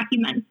 And he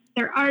documents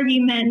their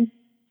arguments,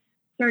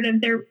 sort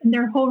of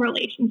their whole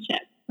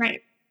relationship, right?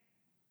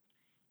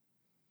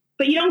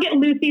 But you don't get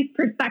Lucy's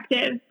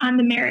perspective on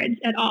the marriage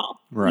at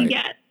all. Right. You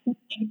get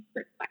Lucy's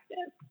perspective.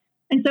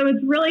 And so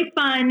it's really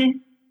fun.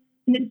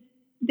 And it's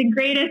the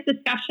greatest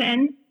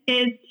discussion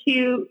is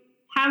to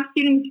have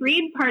students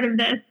read part of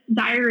this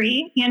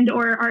diary and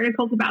or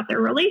articles about their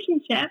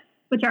relationship,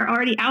 which are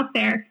already out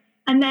there,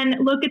 and then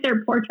look at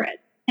their portrait.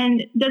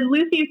 And does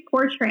Lucy's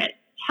portrait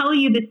tell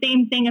you the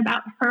same thing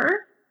about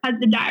her as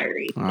the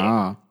diary?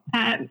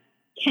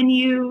 Can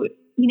you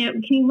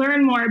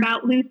learn more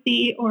about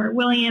Lucy or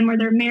William or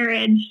their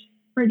marriage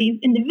or these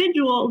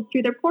individuals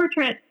through their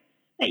portraits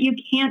that you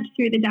can't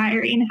through the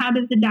diary? And how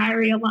does the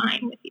diary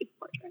align with these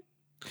portraits?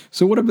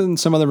 So what have been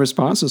some of the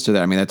responses to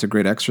that? I mean, that's a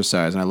great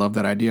exercise, and I love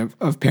that idea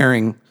of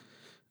pairing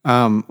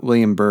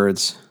William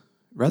Byrd's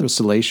rather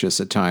salacious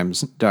at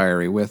times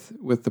diary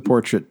with the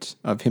portrait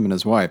of him and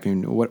his wife. I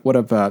mean, what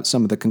have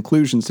some of the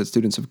conclusions that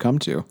students have come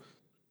to?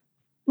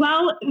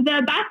 Well,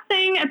 the best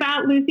thing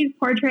about Lucy's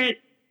portrait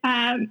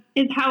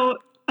is how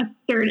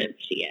assertive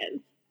she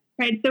is,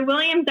 right? So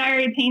William's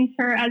diary paints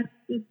her as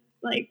this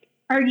like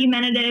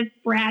argumentative,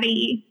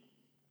 bratty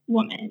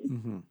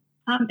woman.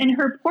 And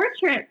her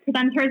portrait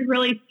presents her as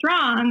really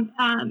strong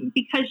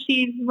because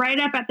she's right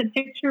up at the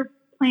picture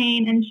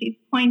plane and she's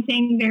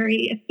pointing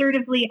very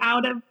assertively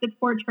out of the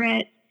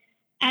portrait,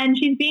 and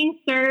she's being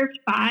served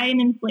by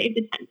an enslaved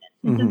attendant.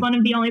 This is one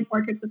of the only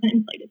portraits with an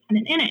enslaved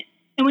attendant in it.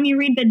 And when you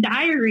read the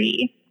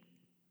diary,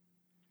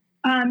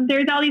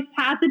 there's all these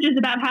passages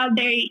about how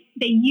they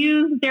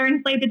use their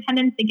enslaved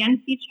attendants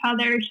against each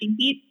other. She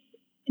beats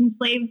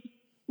enslaved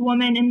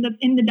woman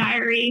in the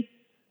diary.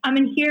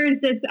 And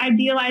here's this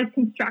idealized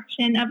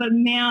construction of a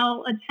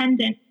male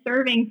attendant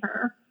serving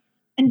her.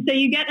 And so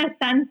you get a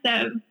sense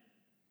of,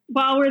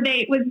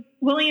 was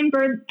William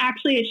Byrd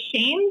actually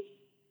ashamed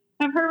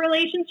of her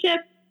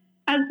relationship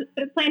as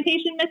a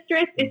plantation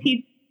mistress?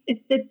 If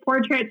this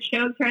portrait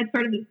shows her as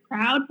sort of this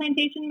proud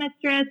plantation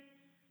mistress,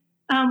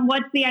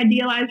 what's the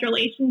idealized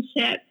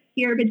relationship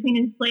here between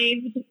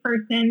enslaved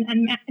person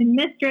and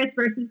mistress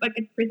versus what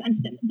gets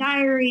presented in the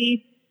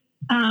diary?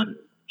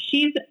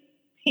 She's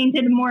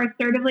painted more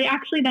assertively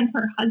actually than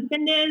her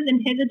husband is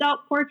in his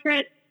adult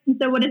portrait. And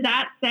so what does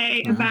that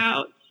say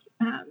about,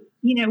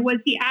 was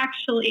he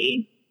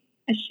actually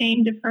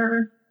ashamed of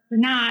her or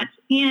not?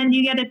 And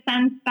you get a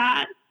sense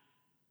that,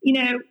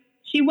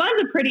 she was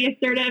a pretty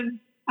assertive,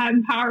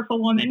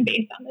 powerful woman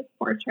based on this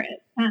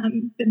portrait.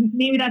 But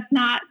maybe that's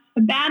not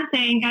a bad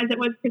thing as it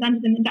was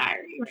presented in the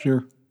diary.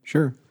 Right?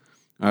 Sure.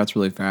 That's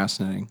really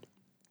fascinating.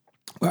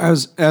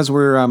 As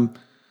we're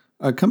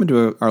coming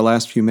to our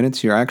last few minutes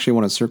here, I actually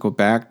want to circle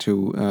back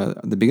to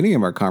the beginning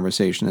of our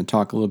conversation and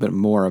talk a little bit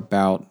more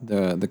about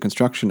the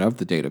construction of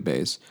the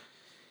database.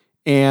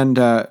 And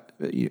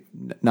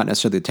not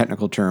necessarily the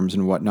technical terms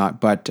and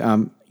whatnot, but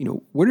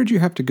where did you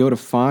have to go to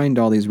find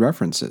all these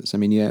references? I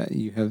mean,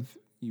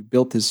 you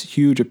built this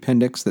huge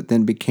appendix that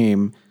then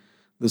became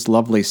this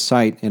lovely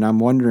site, and I'm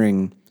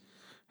wondering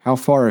how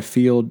far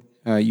afield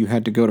you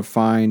had to go to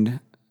find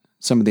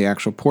some of the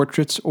actual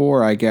portraits,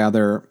 or I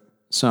gather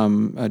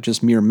some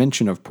just mere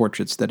mention of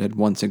portraits that had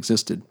once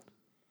existed.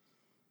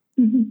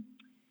 Mm-hmm.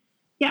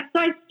 Yeah,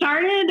 so I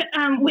started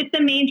with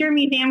the major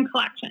museum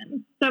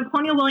collections. So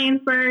Colonial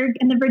Williamsburg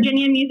and the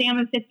Virginia Museum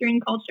of History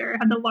and Culture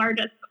have the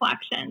largest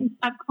collections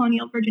of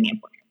colonial Virginia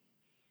portraits.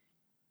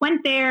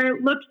 Went there,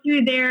 looked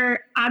through their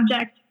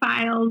object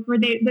files where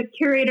the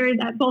curators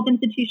at both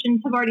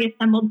institutions have already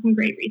assembled some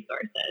great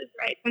resources,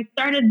 right? So I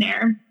started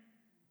there,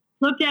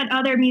 looked at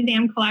other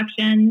museum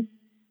collections.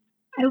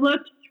 I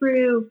looked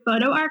through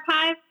photo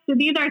archives. So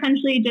these are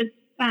essentially just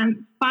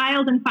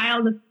files and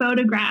files of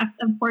photographs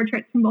of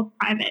portraits from both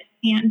private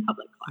and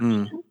public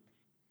collections.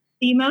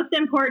 The most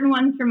important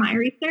ones for my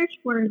research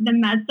were the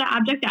MESDA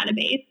Object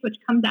Database, which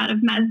comes out of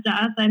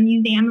MESDA, the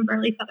Museum of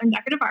Early Southern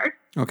Decorative Art.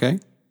 Okay.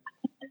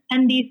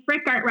 And the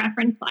Frick Art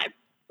Reference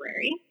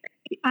Library,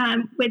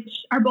 which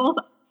are both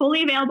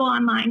fully available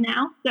online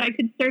now. So I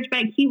could search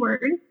by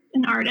keywords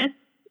and artists,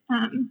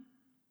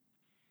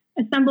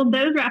 assembled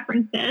those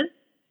references.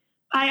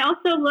 I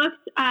also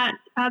looked at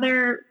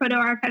other photo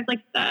archives like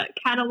the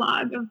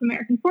Catalog of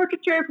American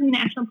Portraiture from the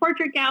National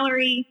Portrait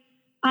Gallery.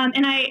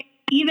 And I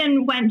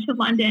even went to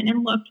London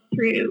and looked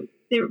through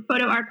the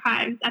photo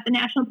archives at the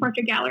National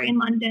Portrait Gallery in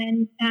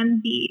London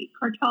and the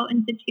Cartall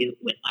Institute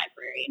Witt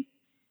Library.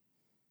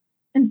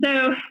 And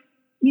so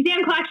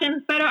museum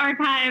collections, photo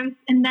archives,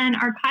 and then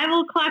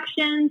archival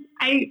collections.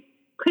 I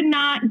could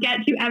not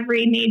get to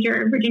every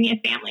major Virginia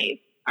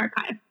family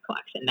archive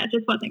collection. That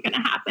just wasn't going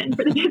to happen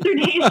for the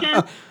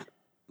dissertation.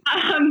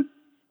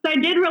 So I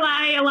did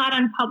rely a lot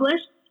on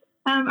published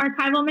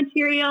archival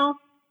material,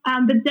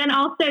 but then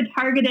also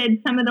targeted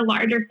some of the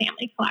larger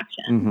family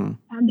collections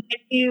that I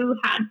knew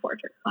had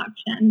portrait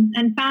collections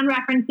and found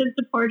references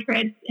to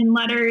portraits in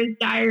letters,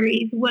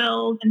 diaries,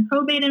 wills, and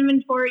probate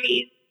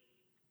inventories.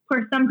 Of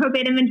course, some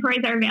probate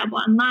inventories are available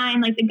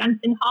online, like the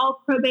Gunston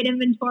Hall probate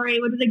inventory,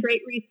 which is a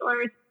great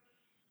resource.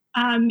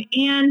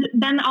 And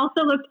then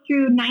also looked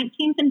through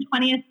 19th and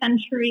 20th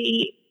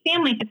century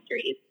family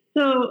histories.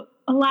 So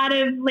a lot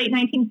of late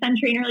 19th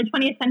century and early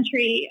 20th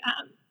century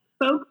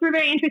folks were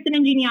very interested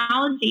in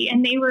genealogy,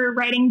 and they were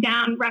writing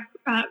down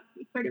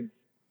sort of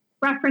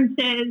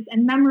references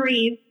and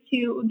memories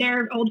to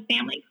their old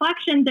family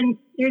collections. And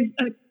there's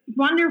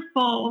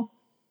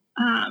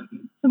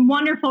some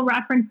wonderful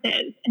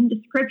references and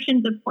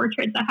descriptions of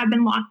portraits that have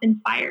been lost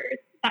in fires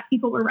that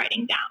people were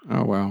writing down.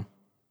 Oh, wow.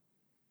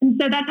 And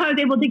so that's how I was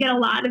able to get a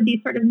lot of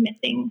these sort of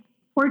missing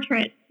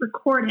portraits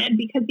recorded,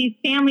 because these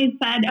families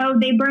said, oh,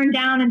 they burned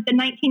down at the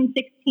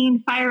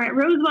 1916 fire at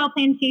Rosewell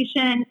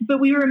Plantation, but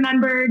we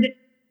remembered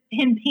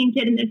him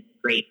painted in this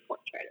great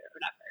portrait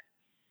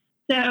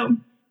or whatever. So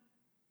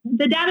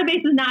the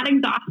database is not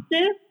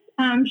exhaustive.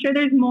 I'm sure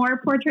there's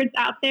more portraits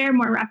out there,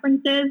 more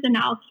references, and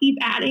I'll keep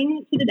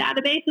adding to the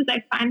database as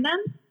I find them.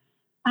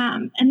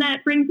 And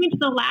that brings me to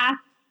the last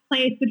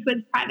place, which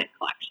was private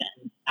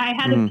collections. I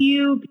had a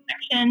few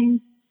connections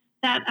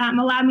that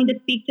allowed me to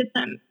speak to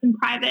some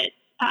private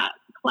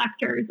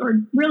collectors, or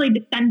really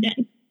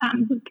descendants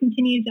who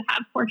continue to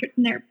have portraits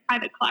in their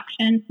private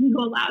collection, who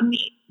allowed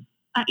me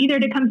either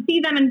to come see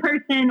them in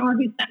person or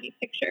who sent me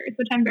pictures,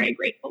 which I'm very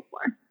grateful for.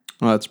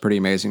 Well, that's pretty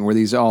amazing. Were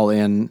these all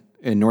in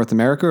North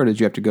America, or did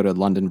you have to go to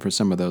London for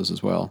some of those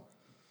as well?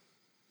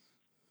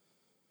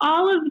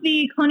 All of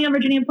the colonial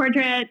Virginia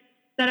portraits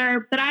that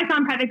I saw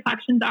in private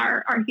collections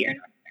are here in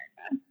North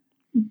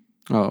America.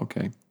 Oh,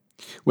 okay.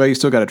 Well, you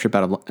still got a trip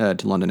out of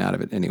to London out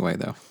of it anyway,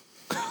 though.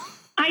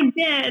 I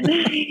did,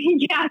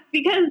 yes,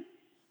 because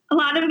a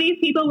lot of these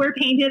people were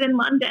painted in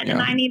London,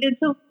 and I needed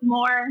to learn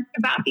more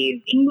about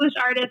these English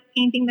artists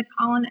painting the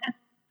colonists.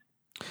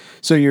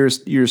 So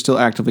you're still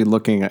actively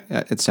looking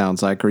at, it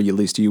sounds like, or at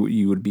least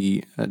you would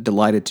be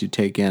delighted to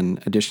take in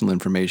additional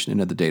information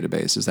into the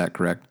database. Is that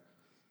correct?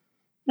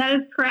 That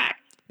is correct.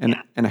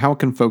 And how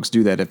can folks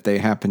do that if they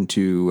happen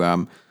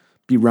to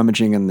be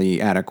rummaging in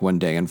the attic one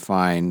day and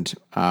find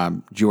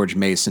George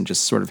Mason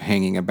just sort of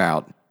hanging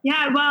about?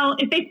 Yeah, well,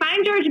 if they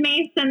find George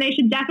Mason, they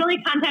should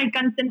definitely contact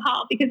Gunston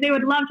Hall, because they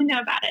would love to know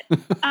about it.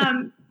 But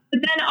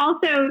then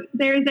also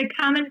there's a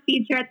comment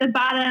feature at the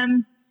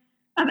bottom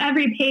of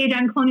every page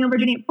on Colonial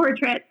Virginia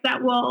Portraits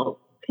that will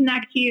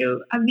connect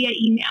you via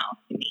email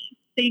to me.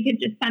 So you could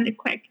just send a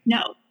quick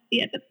note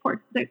see at the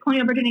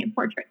Colonial Virginia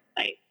Portrait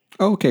site.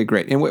 Okay,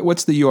 great. And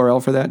what's the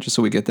URL for that, just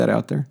so we get that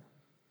out there?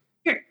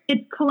 Sure.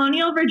 It's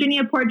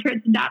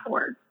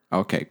colonialvirginiaportraits.org.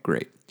 Okay,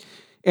 great.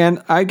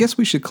 And I guess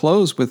we should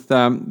close with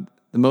the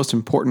most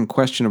important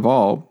question of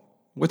all.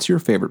 What's your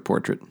favorite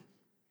portrait?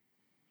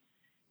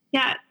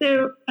 Yeah,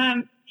 so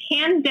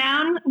hands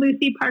down,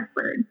 Lucy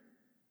Parkford.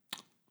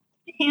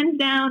 Hands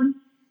down.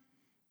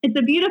 It's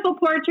a beautiful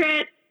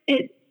portrait.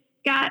 It's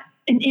got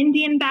an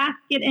Indian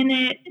basket in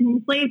it, an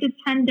enslaved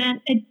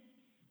attendant.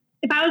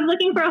 If I was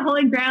looking for a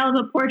holy grail of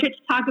a portrait to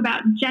talk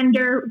about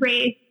gender,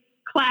 race,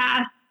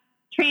 class,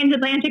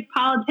 transatlantic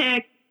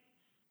politics,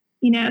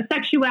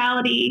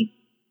 sexuality,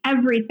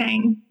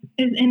 everything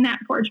is in that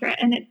portrait.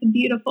 And it's a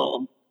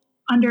beautiful,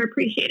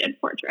 underappreciated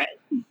portrait.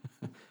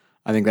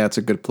 I think that's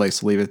a good place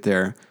to leave it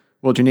there.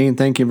 Well, Janine,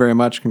 thank you very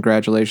much.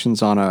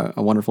 Congratulations on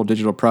a wonderful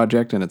digital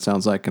project. And it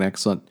sounds like an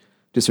excellent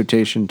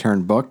dissertation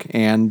turned book.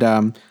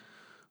 And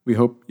we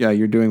hope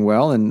you're doing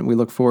well. And we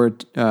look forward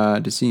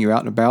to seeing you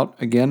out and about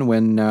again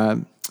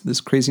when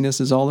this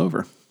craziness is all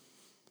over.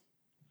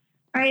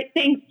 All right.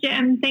 Thanks,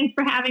 Jim. Thanks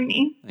for having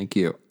me. Thank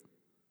you.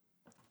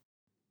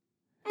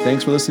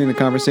 Thanks for listening to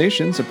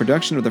Conversations, a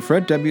production of the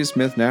Fred W.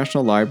 Smith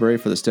National Library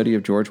for the Study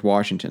of George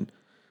Washington.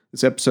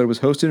 This episode was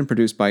hosted and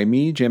produced by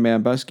me, Jim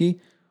Ambuske.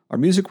 Our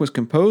music was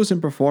composed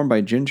and performed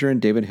by Ginger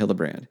and David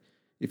Hillebrand.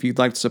 If you'd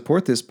like to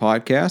support this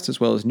podcast, as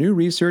well as new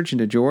research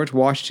into George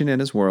Washington and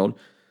his world,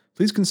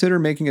 please consider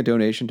making a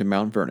donation to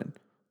Mount Vernon.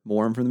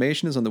 More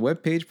information is on the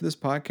webpage for this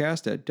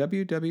podcast at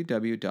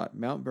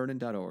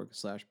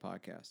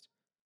www.mountvernon.org/podcast.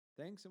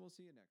 Thanks, and we'll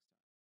see you next time.